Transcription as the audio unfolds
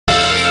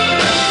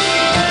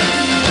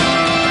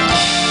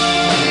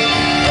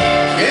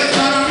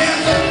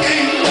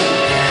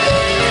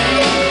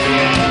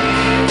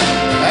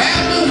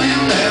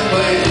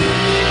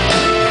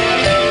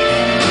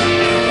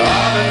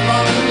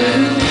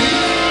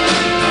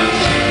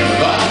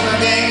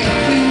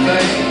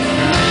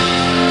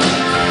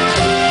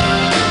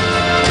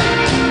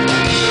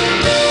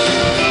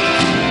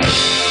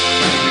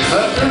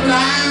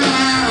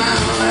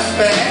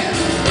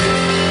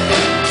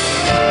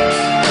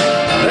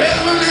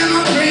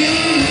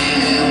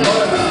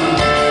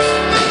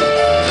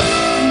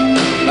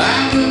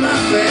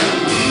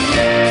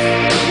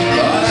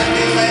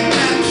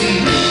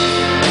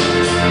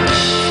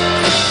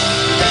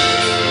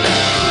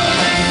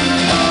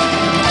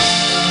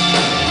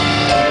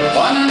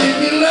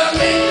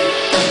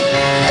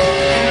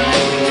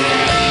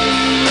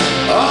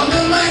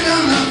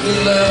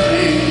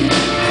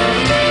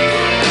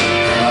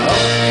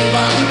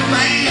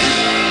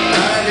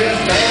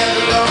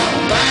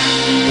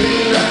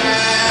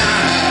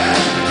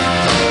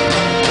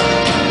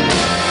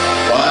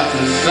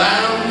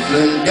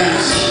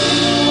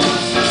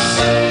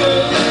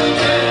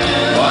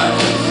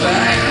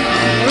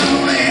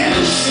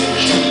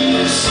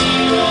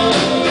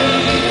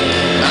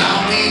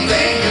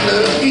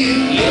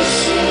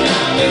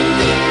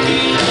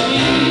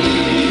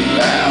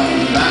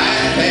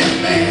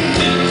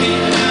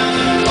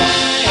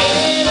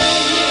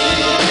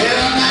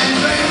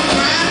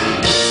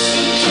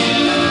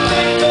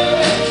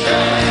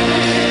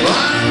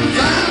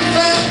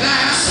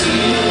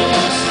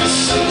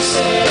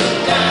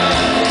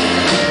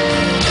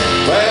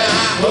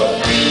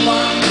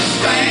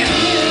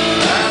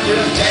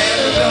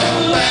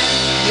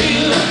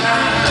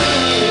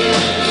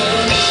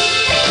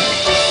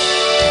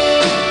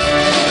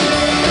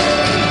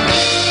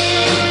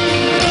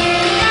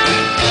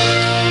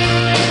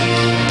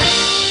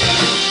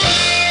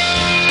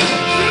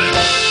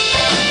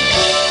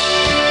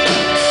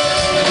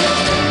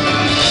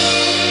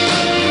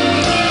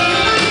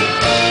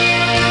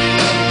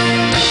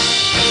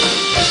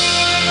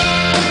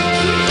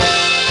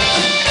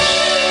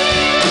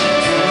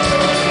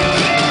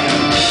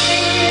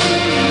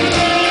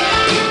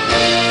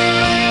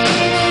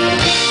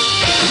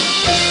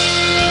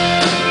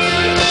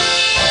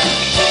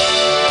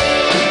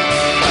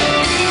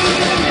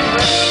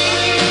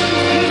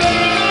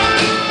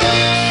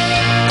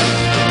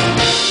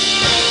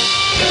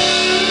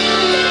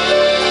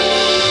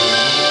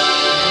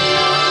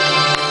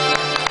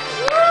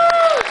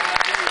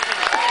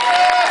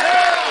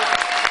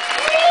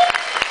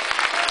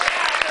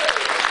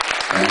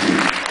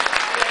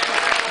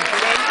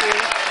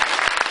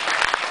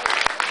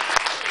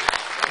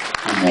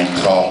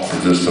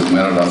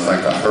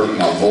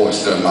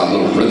just my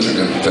little Richard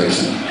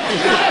imitation.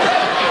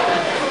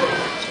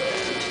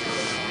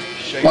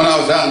 When I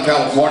was out in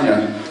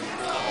California,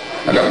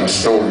 I got my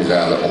stories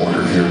out of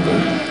order here, but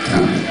it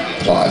kind of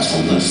applies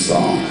on this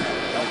song.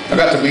 I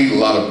got to meet a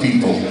lot of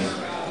people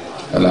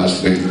that I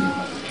was big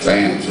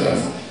fans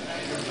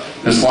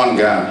of. This one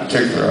guy in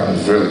particular I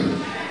was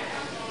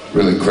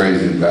really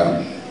crazy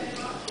about.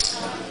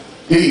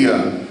 He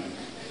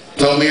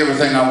told me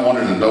everything I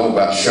wanted to know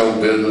about show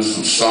business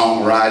and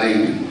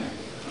songwriting and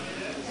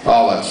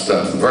all that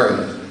stuff.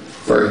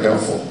 Very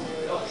helpful.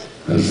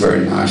 It was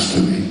very nice to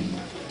me.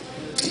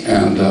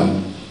 And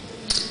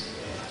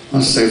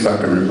let's see if I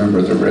can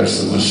remember the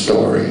rest of the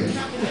story.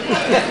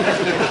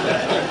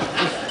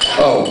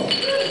 Oh,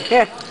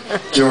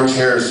 George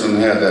Harrison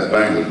had that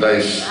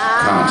Bangladesh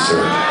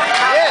concert.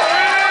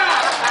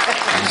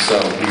 And so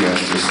he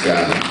asked this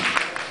guy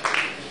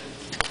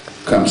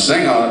to come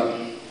sing on it.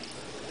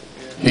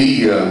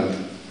 He had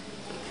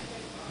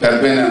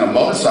been in a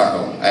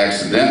motorcycle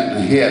accident,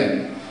 and he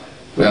hadn't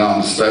been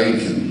on the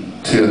stage in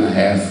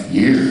 2.5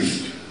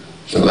 years.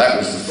 So that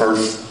was the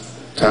first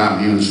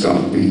time he was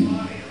going to be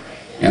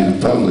in the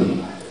public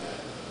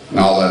and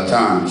all that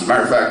time. As a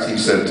matter of fact, he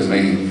said to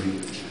me,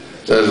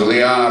 says,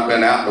 Leon, I've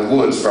been out in the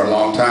woods for a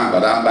long time,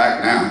 but I'm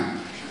back now.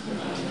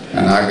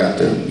 And I got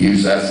to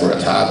use that for a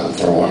title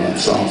for one of the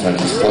songs I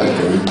just played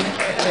for him.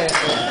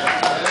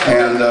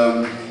 And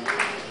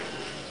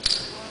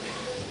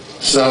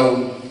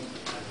so,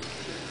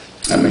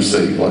 let me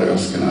see, what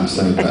else can I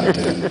say about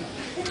that?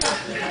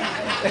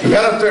 We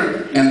got up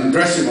there in the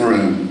dressing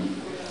room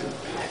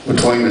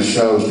between the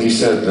shows, and he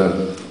said,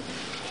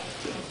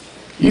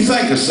 you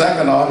think the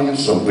second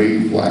audience will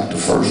be like the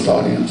first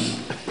audience?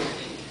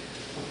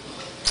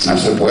 I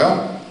said,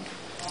 well,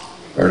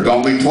 there's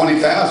going to be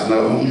 20,000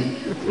 of them.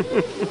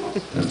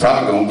 There's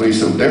probably going to be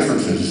some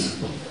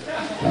differences.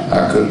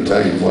 I couldn't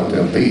tell you what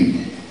they'll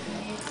be.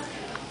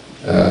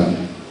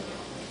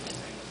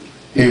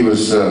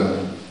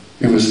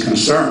 He was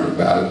concerned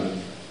about it.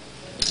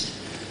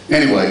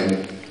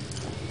 Anyway,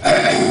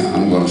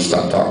 I'm going to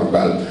stop talking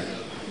about it.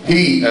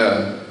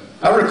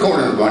 I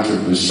recorded a bunch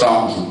of his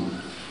songs and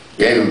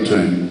gave them to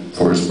him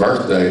for his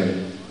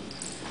birthday,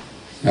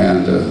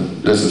 and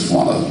this is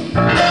one of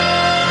them.